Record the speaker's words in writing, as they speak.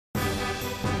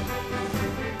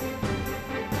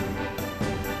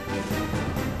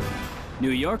New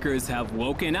Yorkers have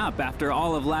woken up after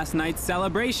all of last night's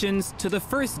celebrations to the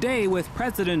first day with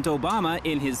President Obama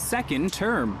in his second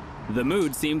term. The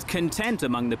mood seemed content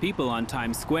among the people on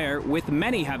Times Square, with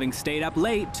many having stayed up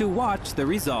late to watch the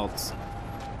results.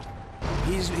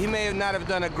 He may not have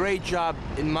done a great job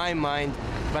in my mind,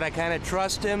 but I kind of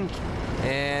trust him,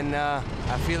 and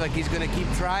I feel like he's going to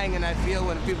keep trying, and I feel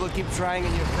when people keep trying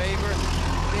in your favor,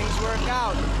 things work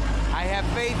out. I have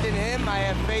faith in him. I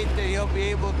have faith that he'll be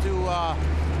able to,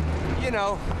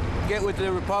 get with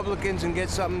the Republicans and get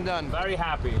something done. Very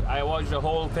happy. I watched the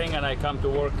whole thing and I come to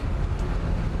work.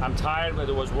 I'm tired, but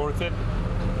it was worth it.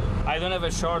 I don't have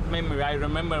a short memory. I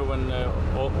remember when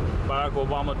Barack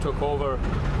Obama took over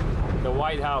the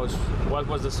White House, what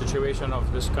was the situation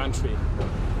of this country.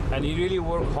 And he really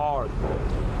worked hard.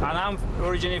 And I'm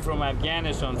originally from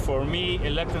Afghanistan. For me,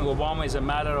 electing Obama is a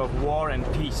matter of war and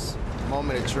peace.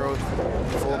 Moment of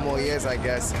truth. 4 more years, I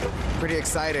guess. Pretty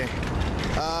exciting.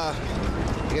 I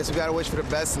guess we gotta wish for the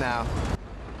best now.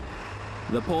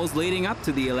 The polls leading up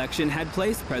to the election had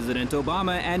placed President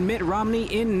Obama and Mitt Romney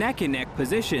in neck-and-neck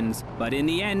positions, but in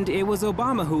the end, it was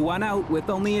Obama who won out with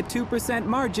only a 2%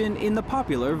 margin in the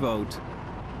popular vote.